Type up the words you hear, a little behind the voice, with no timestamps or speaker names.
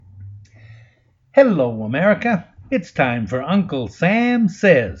Hello, America. It's time for Uncle Sam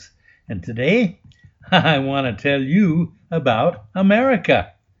Says. And today, I want to tell you about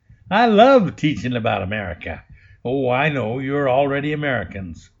America. I love teaching about America. Oh, I know you're already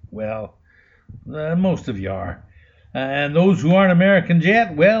Americans. Well, most of you are. And those who aren't Americans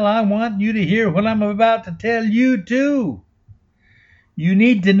yet, well, I want you to hear what I'm about to tell you, too. You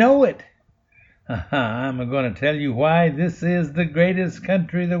need to know it. I'm going to tell you why this is the greatest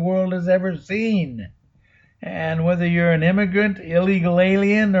country the world has ever seen. And whether you're an immigrant, illegal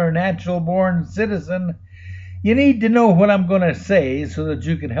alien, or natural born citizen, you need to know what I'm going to say so that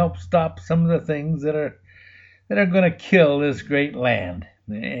you can help stop some of the things that are going to kill this great land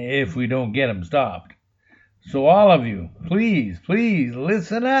if we don't get them stopped. So all of you, please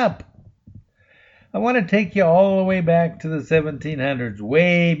listen up. I want to take you all the way back to the 1700s,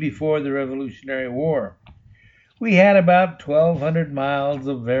 way before the Revolutionary War. We had about 1,200 miles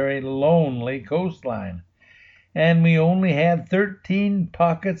of very lonely coastline, and we only had 13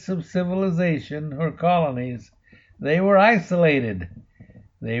 pockets of civilization or colonies. They were isolated.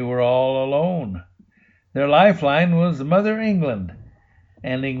 They were all alone. Their lifeline was Mother England,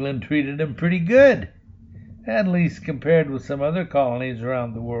 and England treated them pretty good, at least compared with some other colonies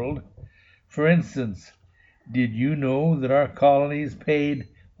around the world. For instance, did you know that our colonies paid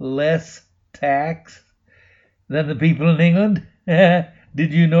less tax than the people in England?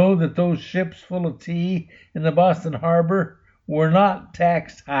 Did you know that those ships full of tea in the Boston Harbor were not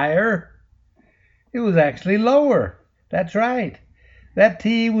taxed higher? It was actually lower. That's right. That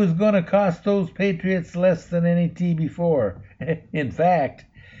tea was going to cost those patriots less than any tea before. In fact,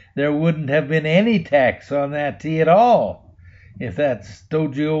 there wouldn't have been any tax on that tea at all if that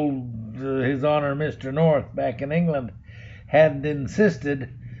stodgy old His Honor Mr. North back in England hadn't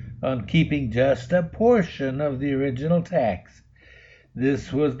insisted on keeping just a portion of the original tax.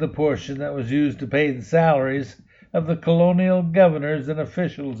 This was the portion that was used to pay the salaries of the colonial governors and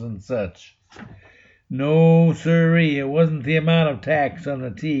officials and such. No, sirree, it wasn't the amount of tax on the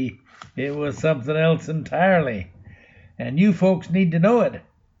tea. It was something else entirely. And you folks need to know it.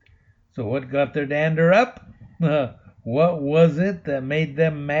 So what got their dander up? What was it that made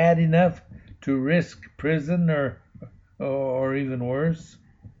them mad enough to risk prison or even worse?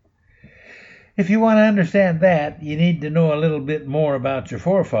 If you want to understand that, you need to know a little bit more about your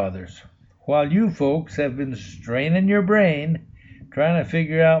forefathers. While you folks have been straining your brain trying to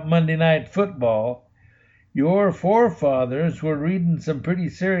figure out Monday Night Football, your forefathers were reading some pretty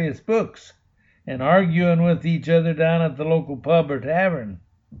serious books and arguing with each other down at the local pub or tavern.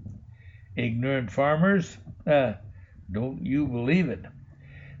 Ignorant farmers? Don't you believe it.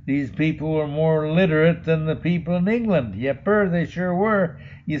 These people were more literate than the people in England. Yepper, they sure were.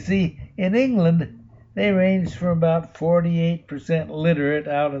 You see, in England, they ranged from about 48% literate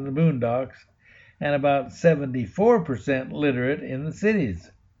out in the boondocks and about 74% literate in the cities.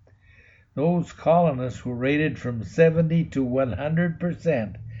 Those colonists were rated from 70 to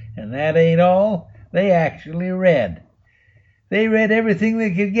 100%, and that ain't all. They actually read. They read everything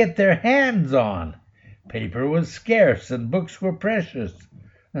they could get their hands on. Paper was scarce and books were precious,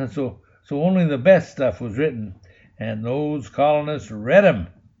 and so only the best stuff was written, and those colonists read 'em.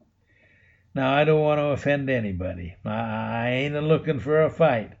 Now, I don't want to offend anybody. I ain't looking for a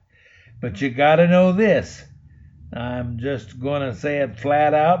fight, but you gotta know this. I'm just going to say it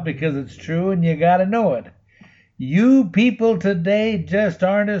flat out because it's true and you gotta know it. You people today just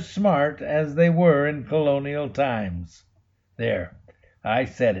aren't as smart as they were in colonial times. There, I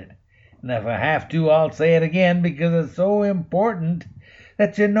said it. And if I have to, I'll say it again because it's so important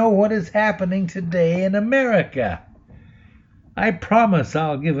that you know what is happening today in America. I promise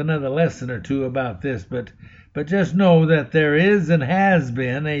I'll give another lesson or two about this, but just know that there is and has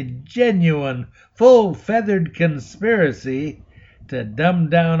been a genuine, full-feathered conspiracy to dumb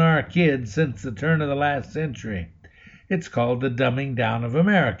down our kids since the turn of the last century. It's called the dumbing down of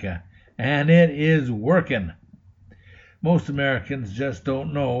America, and it is working. Most Americans just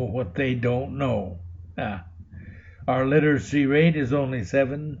don't know what they don't know. Our literacy rate is only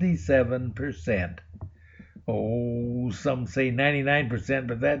 77%. Oh, some say 99%,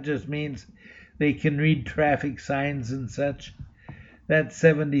 but that just means they can read traffic signs and such. That's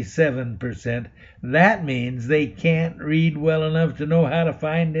 77%. That means they can't read well enough to know how to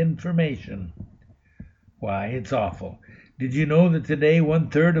find information. Why, it's awful. Did you know that today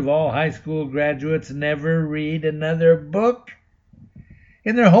 1/3 of all high school graduates never read another book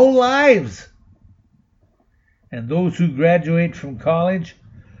in their whole lives? And those who graduate from college,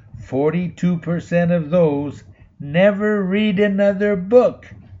 42% of those never read another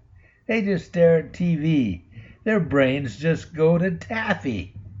book. They just stare at TV. Their brains just go to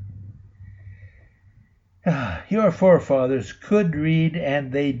taffy. Your forefathers could read,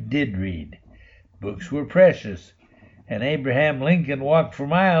 and they did read. Books were precious, and Abraham Lincoln walked for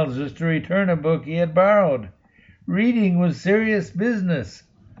miles just to return a book he had borrowed. Reading was serious business,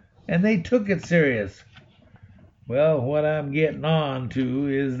 and they took it serious. Well, what I'm getting on to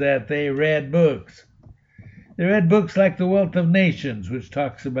is that they read books. They read books like The Wealth of Nations, which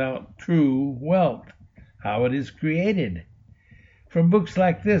talks about true wealth, how it is created. From books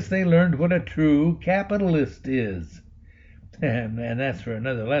like this, they learned what a true capitalist is. And that's for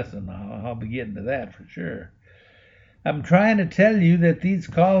another lesson. I'll be getting to that for sure. I'm trying to tell you that these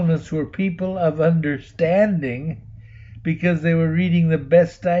colonists were people of understanding because they were reading the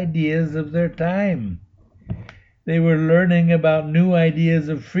best ideas of their time. They were learning about new ideas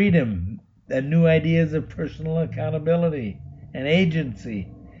of freedom and new ideas of personal accountability and agency,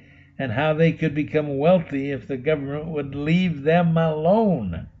 and how they could become wealthy if the government would leave them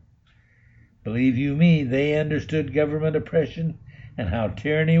alone. Believe you me, they understood government oppression and how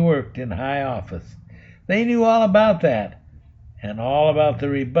tyranny worked in high office. They knew all about that, and all about the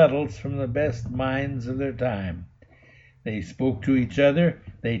rebuttals from the best minds of their time. They spoke to each other,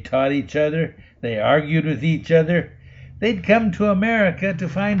 they taught each other, they argued with each other. They'd come to America to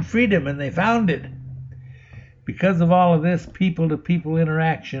find freedom, and they found it. Because of all of this people-to-people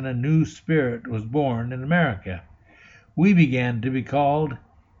interaction, a new spirit was born in America. We began to be called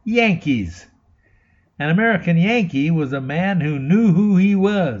Yankees. An American Yankee was a man who knew who he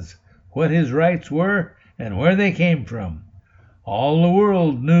was, what his rights were, and where they came from. All the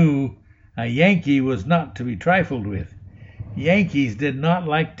world knew a Yankee was not to be trifled with. Yankees did not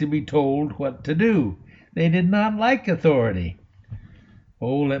like to be told what to do. They did not like authority.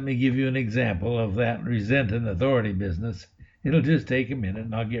 Oh, let me give you an example of that resenting authority business. It'll just take a minute,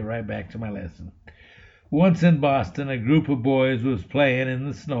 and I'll get right back to my lesson. Once in Boston, a group of boys was playing in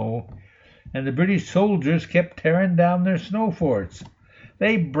the snow, and the British soldiers kept tearing down their snow forts.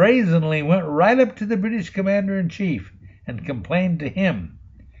 They brazenly went right up to the British commander-in-chief and complained to him.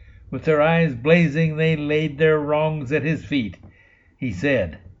 With their eyes blazing, they laid their wrongs at his feet. He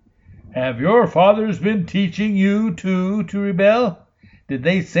said, "Have your fathers been teaching you too to rebel? Did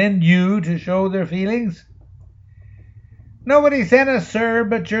they send you to show their feelings?" "Nobody sent us, sir,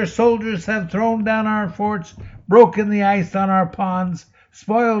 but your soldiers have thrown down our forts, broken the ice on our ponds,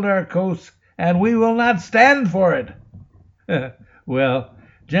 spoiled our coasts, and we will not stand for it." Well,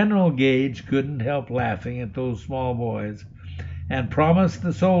 General Gage couldn't help laughing at those small boys, and promised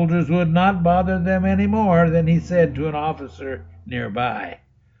the soldiers would not bother them any more. Then he said to an officer nearby,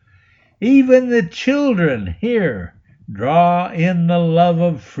 "Even the children here draw in the love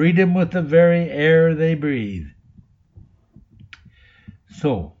of freedom with the very air they breathe."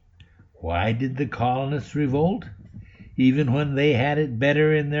 So, why did the colonists revolt, even when they had it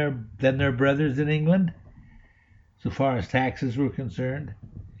better than their brothers in England, so far as taxes were concerned?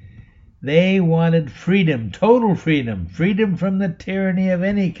 They wanted freedom, total freedom, freedom from the tyranny of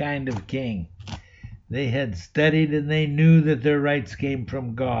any kind of king. They had studied, and they knew that their rights came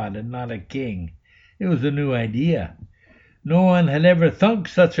from God and not a king. It was a new idea. No one had ever thunk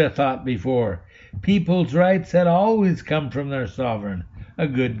such a thought before. People's rights had always come from their sovereign. A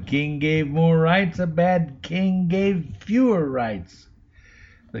good king gave more rights, a bad king gave fewer rights.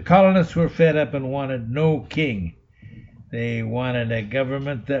 The colonists were fed up and wanted no king. They wanted a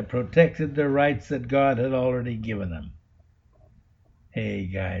government that protected the rights that God had already given them. Hey,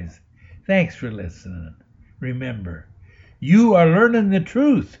 guys, thanks for listening. Remember, you are learning the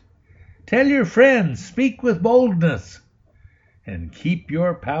truth. Tell your friends, speak with boldness, and keep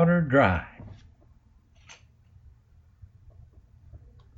your powder dry.